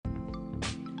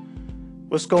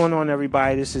What's going on,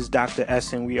 everybody? This is Dr.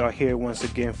 S, and we are here once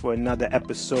again for another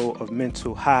episode of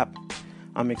Mental Hop.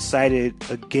 I'm excited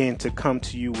again to come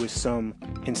to you with some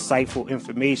insightful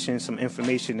information, some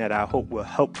information that I hope will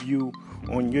help you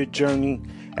on your journey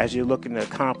as you're looking to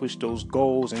accomplish those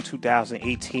goals in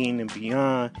 2018 and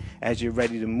beyond, as you're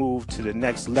ready to move to the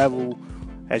next level,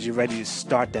 as you're ready to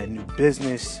start that new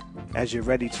business, as you're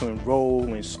ready to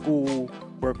enroll in school,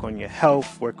 work on your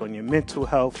health, work on your mental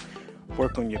health,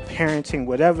 work on your parenting,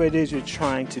 whatever it is you're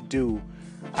trying to do.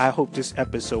 I hope this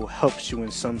episode helps you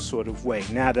in some sort of way.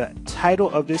 Now, the title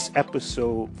of this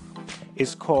episode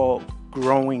is called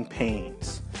Growing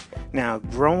Pains. Now,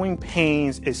 growing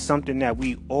pains is something that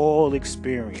we all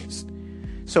experience.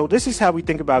 So this is how we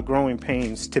think about growing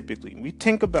pains typically. We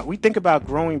think about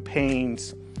growing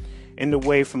pains in the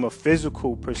way from a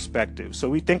physical perspective. So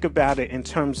we think about it in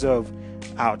terms of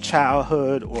our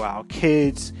childhood or our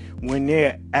kids when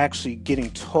they're actually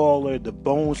getting taller, the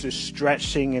bones are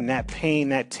stretching, and that pain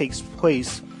that takes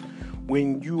place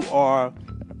when you are,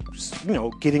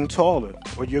 getting taller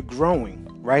or you're growing,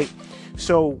 right?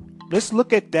 So let's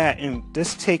look at that and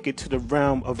let's take it to the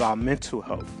realm of our mental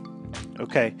health.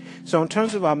 Okay, so in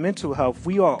terms of our mental health,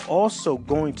 we are also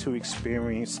going to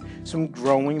experience some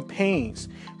growing pains,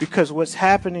 because what's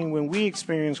happening when we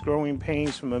experience growing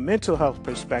pains from a mental health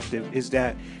perspective is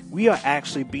that we are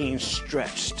actually being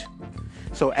stretched.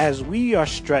 So as we are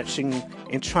stretching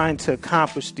and trying to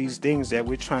accomplish these things that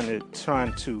we're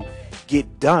trying to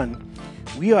get done,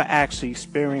 we are actually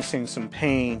experiencing some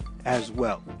pain as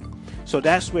well. So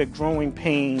that's where growing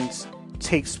pains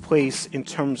takes place in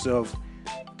terms of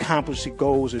accomplishing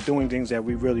goals or doing things that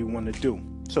we really want to do.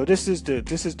 So this is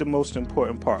the most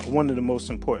important part, one of the most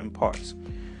important parts.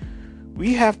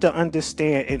 We have to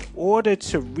understand, in order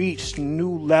to reach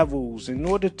new levels, in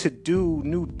order to do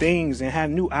new things and have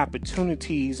new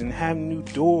opportunities and have new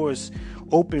doors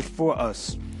open for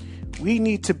us, we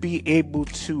need to be able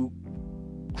to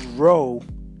grow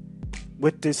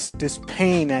with this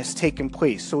pain that's taking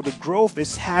place. So the growth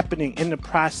is happening in the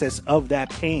process of that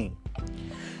pain.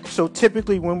 So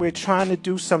typically when we're trying to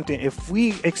do something, if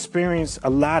we experience a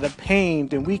lot of pain,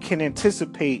 then we can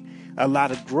anticipate a lot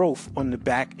of growth on the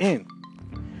back end.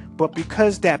 But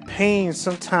because that pain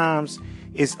sometimes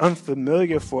is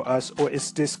unfamiliar for us or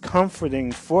it's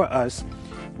discomforting for us,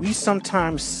 we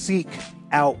sometimes seek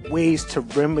out ways to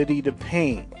remedy the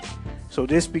pain. So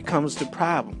this becomes the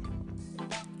problem.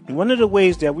 One of the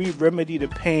ways that we remedy the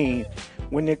pain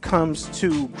when it comes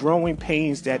to growing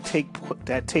pains that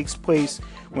takes place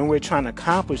when we're trying to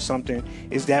accomplish something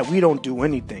is that we don't do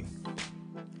anything.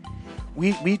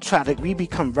 We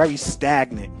become very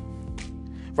stagnant,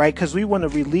 right? Because we want to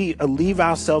relieve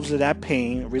ourselves of that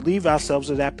pain,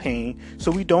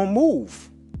 so we don't move.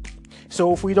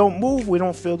 So if we don't move, we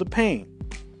don't feel the pain.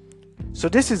 So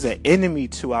this is an enemy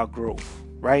to our growth,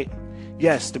 right?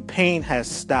 Yes, the pain has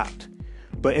stopped,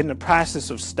 but in the process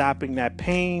of stopping that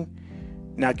pain,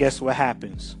 now guess what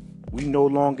happens? We no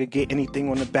longer get anything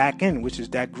on the back end, which is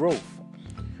that growth.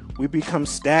 We become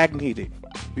stagnated.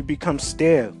 We become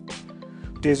stale.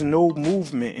 There's no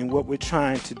movement in what we're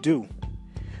trying to do.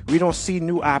 We don't see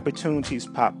new opportunities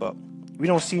pop up. We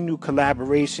don't see new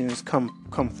collaborations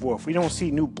come forth. We don't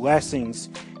see new blessings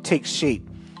take shape.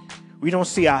 We don't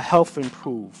see our health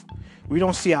improve. We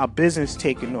don't see our business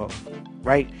taking off,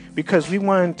 right? Because we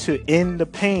wanted to end the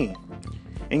pain.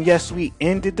 And yes, we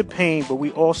ended the pain, but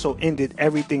we also ended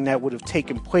everything that would have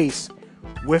taken place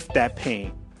with that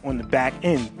pain on the back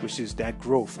end, which is that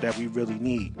growth that we really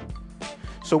need.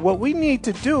 So what we need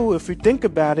to do, if we think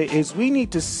about it, is we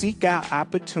need to seek out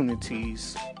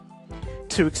opportunities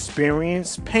to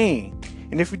experience pain.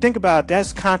 And if we think about it,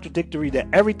 that's contradictory to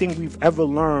everything we've ever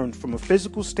learned from a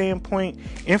physical standpoint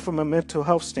and from a mental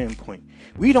health standpoint.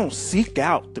 We don't seek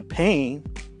out the pain,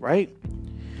 right?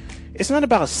 It's not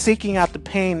about seeking out the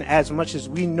pain as much as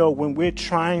we know when we're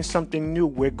trying something new,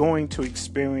 we're going to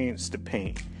experience the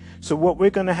pain. So what we're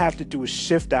going to have to do is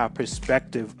shift our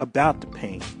perspective about the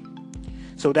pain.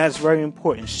 So that's very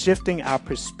important, shifting our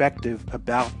perspective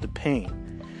about the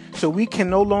pain. So we can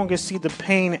no longer see the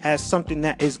pain as something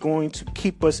that is going to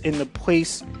keep us in the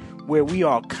place where we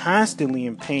are constantly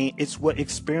in pain. It's what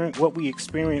we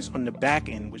experience on the back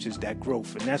end, which is that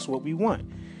growth, and that's what we want.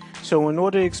 So in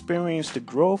order to experience the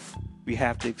growth, we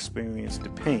have to experience the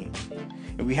pain.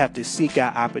 And we have to seek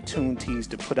out opportunities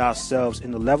to put ourselves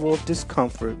in a level of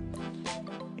discomfort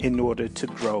in order to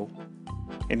grow.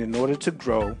 And in order to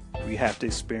grow, we have to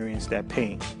experience that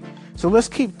pain. So let's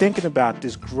keep thinking about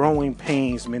this growing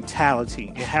pains mentality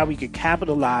and how we can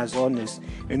capitalize on this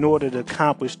in order to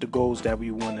accomplish the goals that we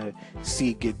want to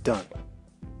see get done.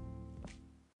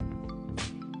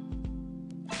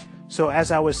 So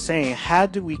as I was saying, how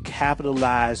do we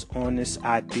capitalize on this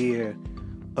idea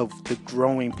of the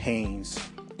growing pains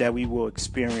that we will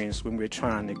experience when we're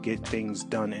trying to get things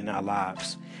done in our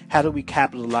lives? How do we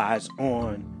capitalize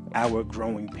on our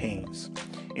growing pains?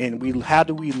 And how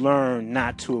do we learn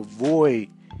not to avoid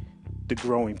the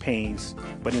growing pains,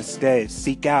 but instead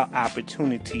seek out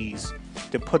opportunities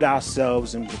to put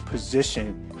ourselves in the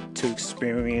position to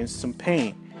experience some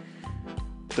pain?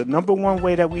 The number one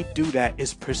way that we do that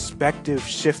is perspective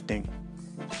shifting.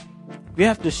 We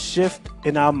have to shift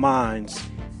in our minds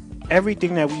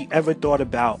everything that we ever thought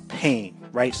about pain,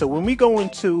 right? So when we go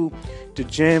into the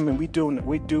gym and we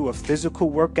do a physical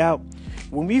workout,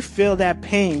 when we feel that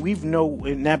pain,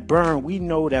 in that burn, we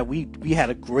know that we had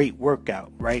a great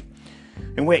workout, right?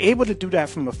 And we're able to do that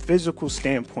from a physical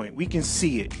standpoint. We can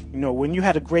see it. When you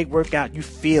had a great workout, you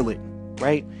feel it,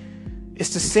 right?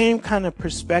 It's the same kind of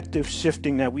perspective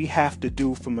shifting that we have to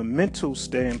do from a mental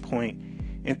standpoint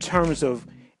in terms of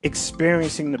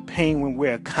experiencing the pain when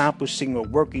we're accomplishing or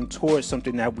working towards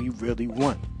something that we really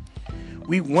want.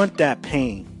 We want that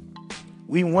pain.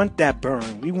 We want that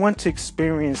burn. We want to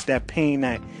experience that pain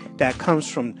that comes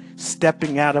from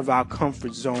stepping out of our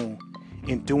comfort zone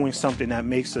and doing something that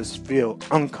makes us feel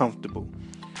uncomfortable.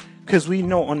 Because we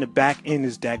know on the back end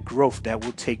is that growth that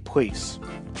will take place.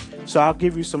 So I'll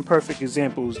give you some perfect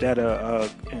examples that are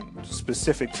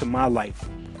specific to my life.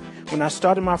 When I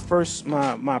started my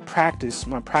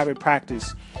private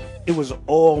practice, it was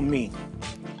all me.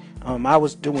 I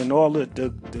was doing all of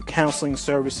the counseling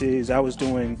services. I was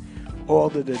doing all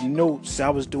of the notes. I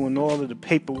was doing all of the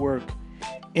paperwork.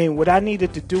 And what I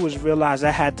needed to do was realize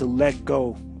I had to let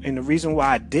go. And the reason why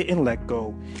I didn't let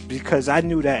go, because I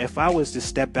knew that if I was to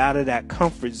step out of that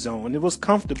comfort zone, it was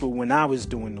comfortable when I was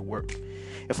doing the work.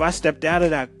 If I stepped out of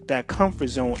that comfort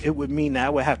zone, it would mean that I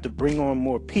would have to bring on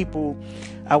more people.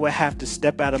 I would have to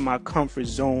step out of my comfort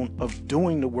zone of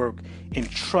doing the work and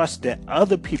trust that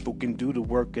other people can do the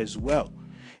work as well.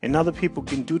 And other people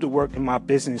can do the work and my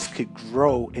business could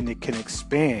grow and it can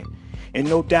expand. And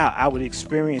no doubt I would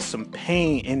experience some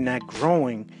pain in that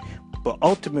growing, but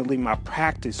ultimately my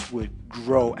practice would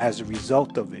grow as a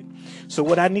result of it. So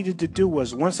what I needed to do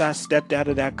was, once I stepped out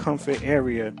of that comfort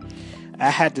area, I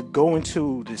had to go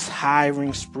into this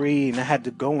hiring spree, and I had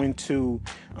to go into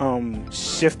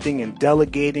shifting and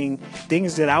delegating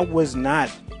things that I was not,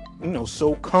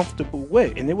 so comfortable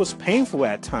with. And it was painful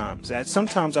at times.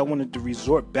 Sometimes I wanted to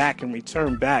resort back and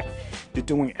return back to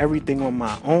doing everything on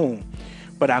my own.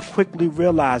 But I quickly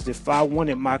realized if I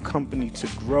wanted my company to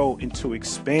grow and to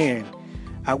expand,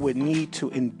 I would need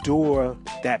to endure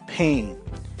that pain.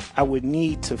 I would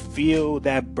need to feel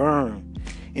that burn.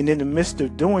 And in the midst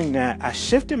of doing that, I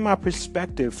shifted my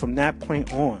perspective from that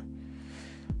point on.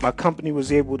 My company was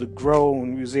able to grow,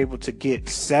 and we was able to get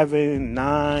 7,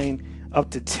 9, up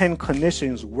to 10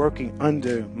 clinicians working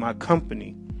under my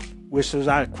company, which was,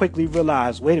 I quickly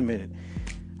realized, wait a minute,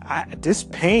 this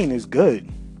pain is good.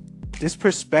 This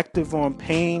perspective on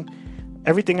pain,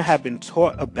 everything I had been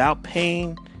taught about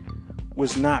pain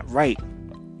was not right.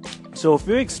 So if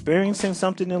you're experiencing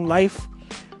something in life,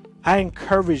 I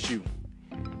encourage you,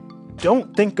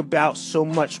 don't think about so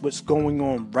much what's going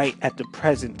on right at the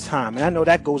present time. And I know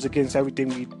that goes against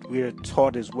everything we're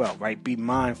taught as well, right? Be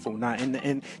mindful.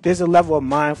 And there's a level of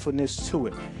mindfulness to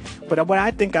it. But what I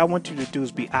think I want you to do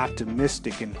is be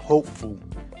optimistic and hopeful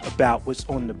about what's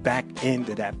on the back end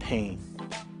of that pain.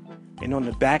 And on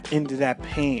the back end of that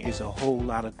pain is a whole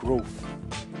lot of growth.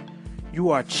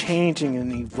 You are changing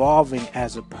and evolving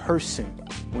as a person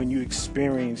when you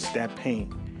experience that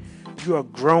pain. You are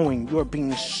growing, you are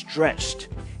being stretched,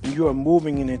 and you are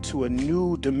moving into a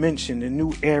new dimension, a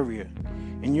new area.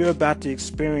 And you're about to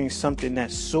experience something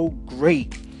that's so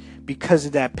great because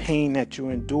of that pain that you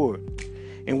endured.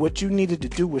 And what you needed to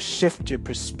do was shift your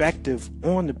perspective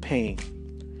on the pain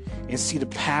and see the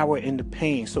power in the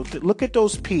pain. So look at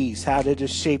those P's, how they're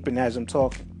just shaping as I'm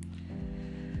talking.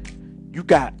 You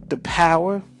got the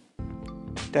power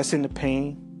that's in the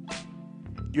pain.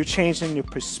 You're changing your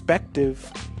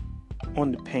perspective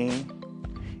on the pain.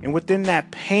 And within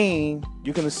that pain,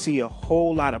 you're going to see a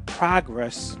whole lot of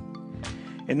progress.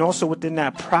 And also within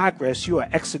that progress, you are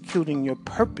executing your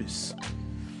purpose.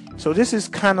 So this is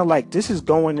kind of like, this is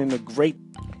going in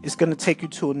it's going to take you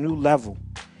to a new level.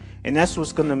 And that's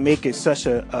what's going to make it such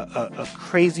a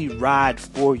crazy ride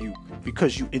for you,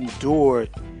 because you endured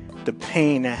the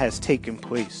pain that has taken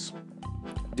place.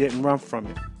 Didn't run from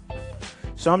it.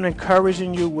 So I'm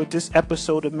encouraging you with this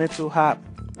episode of Mental Hop.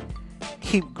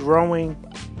 Keep growing.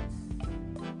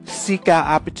 Seek out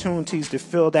opportunities to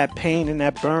feel that pain and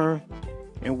that burn,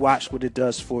 and watch what it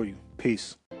does for you.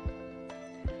 Peace.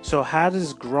 So how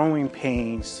does growing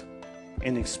pains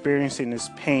and experiencing this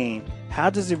pain, how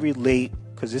does it relate,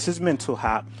 because this is mental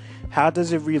hop, how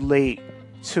does it relate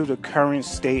to the current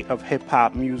state of hip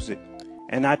hop music?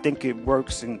 And I think it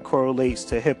works and correlates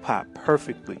to hip hop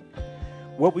perfectly.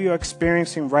 What we are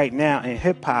experiencing right now in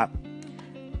hip hop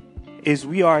is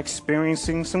we are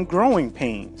experiencing some growing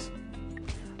pains.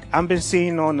 I've been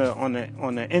seeing on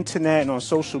the internet and on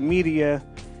social media,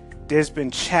 there's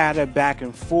been chatter back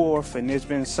and forth, and there's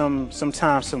been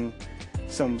sometimes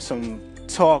some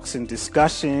talks and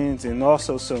discussions, and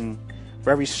also some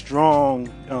very strong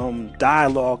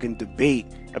dialogue and debate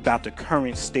about the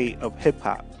current state of hip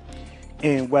hop,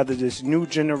 and whether this new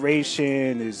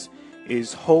generation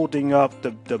is holding up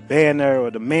the banner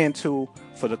or the mantle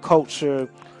for the culture,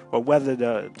 or whether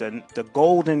the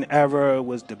golden era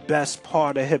was the best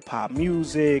part of hip hop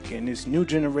music, and this new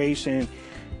generation,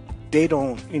 they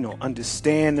don't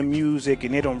understand the music,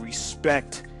 and they don't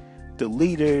respect the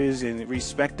leaders and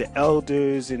respect the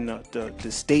elders and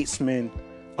the statesmen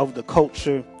of the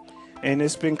culture. And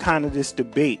it's been kind of this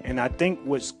debate. And I think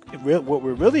what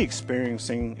we're really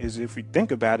experiencing is, if we think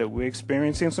about it, we're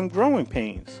experiencing some growing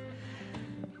pains.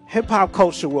 Hip hop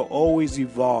culture will always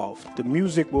evolve. The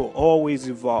music will always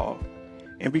evolve.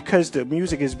 And because the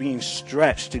music is being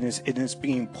stretched and it's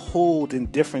being pulled in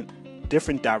different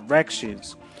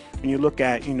directions, when you look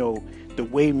at the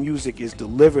way music is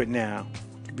delivered now,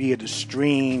 via the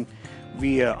stream,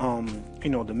 via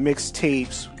the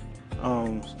mixtapes,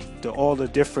 all the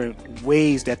different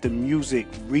ways that the music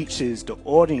reaches the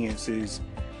audiences,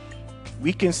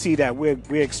 we can see that we're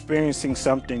experiencing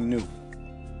something new.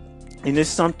 And this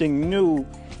something new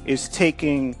is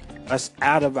taking us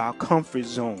out of our comfort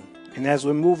zone. And as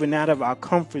we're moving out of our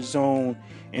comfort zone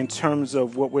in terms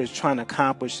of what we're trying to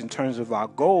accomplish, in terms of our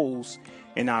goals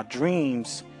and our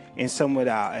dreams, in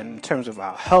terms of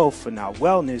our health and our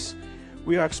wellness,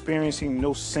 we are experiencing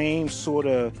those same sort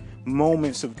of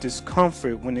moments of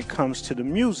discomfort when it comes to the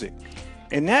music.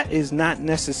 And that is not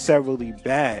necessarily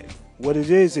bad. What it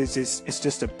is it's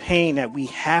just a pain that we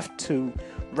have to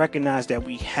recognize, that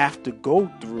we have to go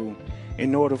through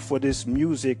in order for this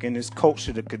music and this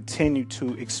culture to continue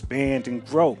to expand and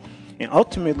grow. And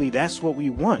ultimately, that's what we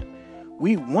want.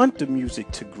 We want the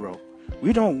music to grow.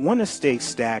 We don't want to stay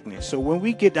stagnant. So when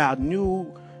we get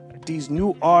these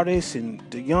new artists and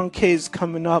the young kids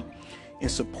coming up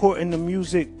and supporting the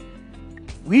music,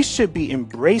 we should be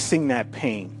embracing that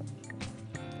pain.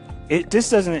 This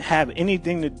doesn't have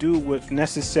anything to do with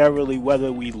necessarily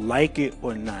whether we like it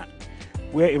or not.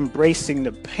 We're embracing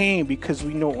the pain because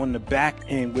we know on the back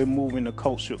end we're moving the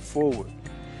culture forward.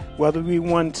 Whether we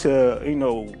want to,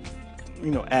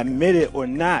 admit it or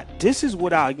not, this is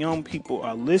what our young people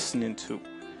are listening to.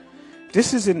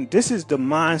 This is the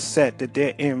mindset that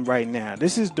they're in right now.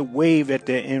 This is the wave that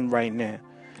they're in right now.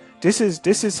 This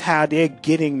is how they're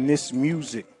getting this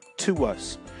music to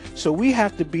us. So we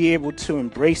have to be able to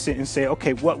embrace it and say,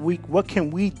 okay, what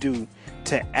can we do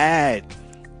to add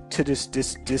to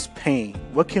this pain?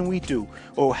 What can we do?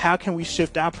 Or how can we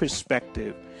shift our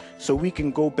perspective so we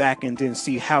can go back and then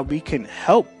see how we can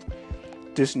help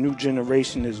this new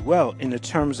generation as well, in the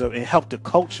terms of, and help the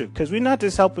culture? Because we're not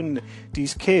just helping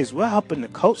these kids, we're helping the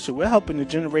culture, we're helping the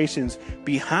generations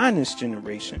behind this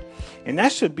generation. And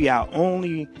that should be our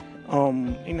only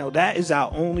that is our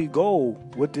only goal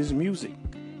with this music,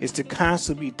 is to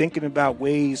constantly be thinking about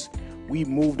ways we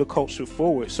move the culture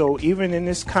forward. So even in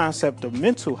this concept of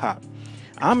mental hop,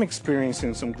 I'm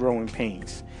experiencing some growing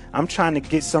pains. I'm trying to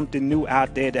get something new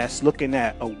out there that's looking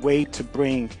at a way to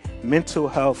bring mental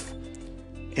health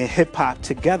and hip hop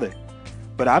together.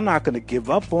 But I'm not going to give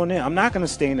up on it. I'm not going to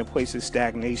stay in a place of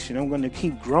stagnation. I'm going to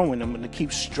keep growing. I'm going to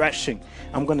keep stretching.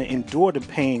 I'm going to endure the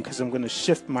pain because I'm going to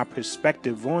shift my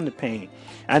perspective on the pain.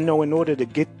 I know in order to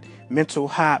get mental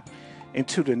hop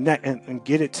into the next and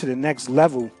get it to the next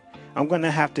level, I'm going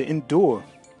to have to endure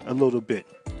a little bit.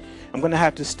 I'm going to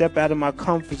have to step out of my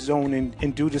comfort zone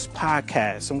and do this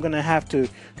podcast. I'm going to have to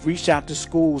reach out to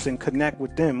schools and connect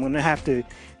with them. I'm going to have to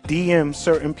DM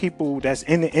certain people that's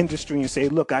in the industry and say,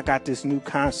 look, I got this new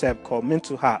concept called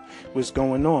mental hop. What's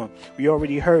going on? We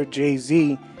already heard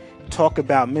Jay-Z talk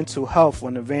about mental health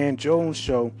on the Van Jones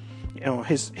show,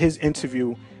 his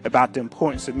interview about the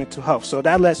importance of mental health. So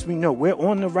that lets me know we're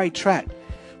on the right track.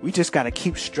 We just got to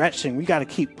keep stretching. We got to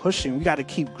keep pushing. We got to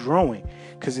keep growing,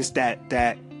 because it's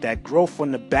that growth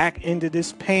on the back end of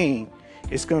this pain.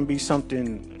 It's going to be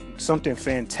something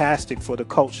fantastic for the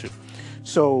culture.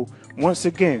 So once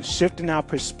again, shifting our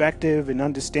perspective and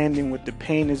understanding what the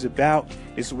pain is about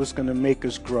is what's going to make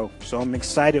us grow. So I'm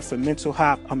excited for Mental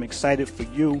Hop. I'm excited for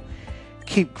you.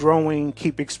 Keep growing.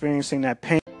 Keep experiencing that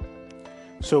pain.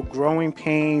 So growing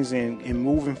pains and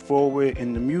moving forward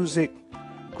in the music,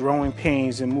 growing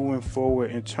pains and moving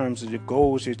forward in terms of the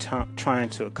goals you're trying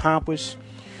to accomplish.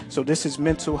 So this is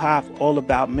Mental Hop, all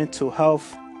about mental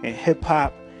health and hip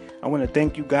hop. I want to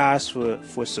thank you guys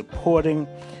for supporting,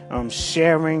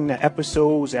 sharing the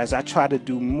episodes as I try to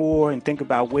do more and think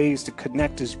about ways to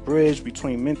connect this bridge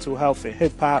between mental health and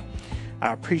hip hop.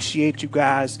 I appreciate you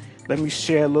guys. Let me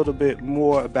share a little bit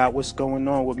more about what's going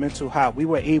on with Mental Hop. We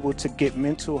were able to get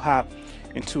Mental Hop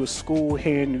into a school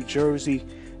here in New Jersey.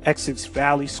 Essex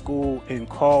Valley School in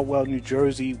Caldwell, New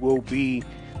Jersey will be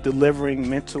delivering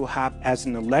Mental Hop as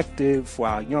an elective for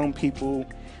our young people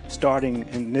starting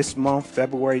in this month,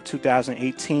 February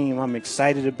 2018. I'm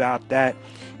excited about that.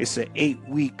 It's an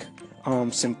 8-week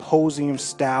symposium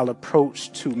style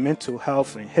approach to mental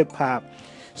health and hip hop.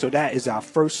 So that is our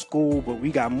first school, but we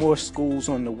got more schools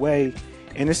on the way.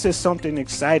 And it's just something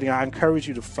exciting. I encourage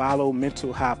you to follow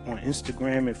Mental Hop on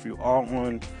Instagram. If you are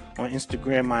on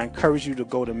Instagram, I encourage you to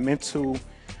go to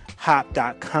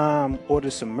mentalhop.com, order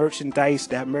some merchandise.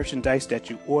 That merchandise that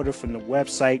you order from the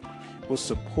website will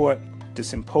support the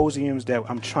symposiums that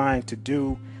I'm trying to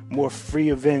do. More free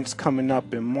events coming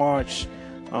up in March.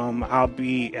 I'll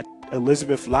be at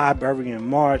Elizabeth Library in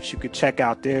March. You could check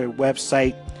out their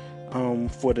website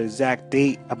for the exact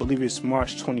date. I believe it's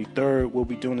March 23rd. We'll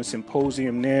be doing a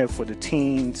symposium there for the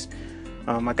teens.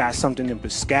 I got something in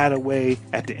Piscataway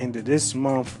at the end of this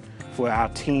month for our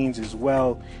teens as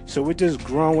well. So we're just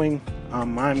growing.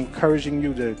 I'm encouraging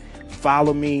you to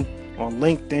follow me on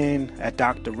LinkedIn at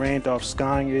Dr. Randolph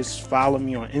Sconyers. Follow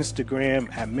me on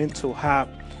Instagram at Mental Hop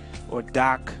or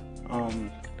Doc_S.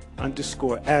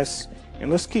 And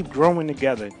let's keep growing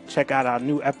together. Check out our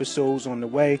new episodes on the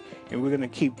way, and we're going to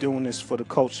keep doing this for the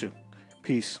culture.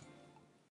 Peace.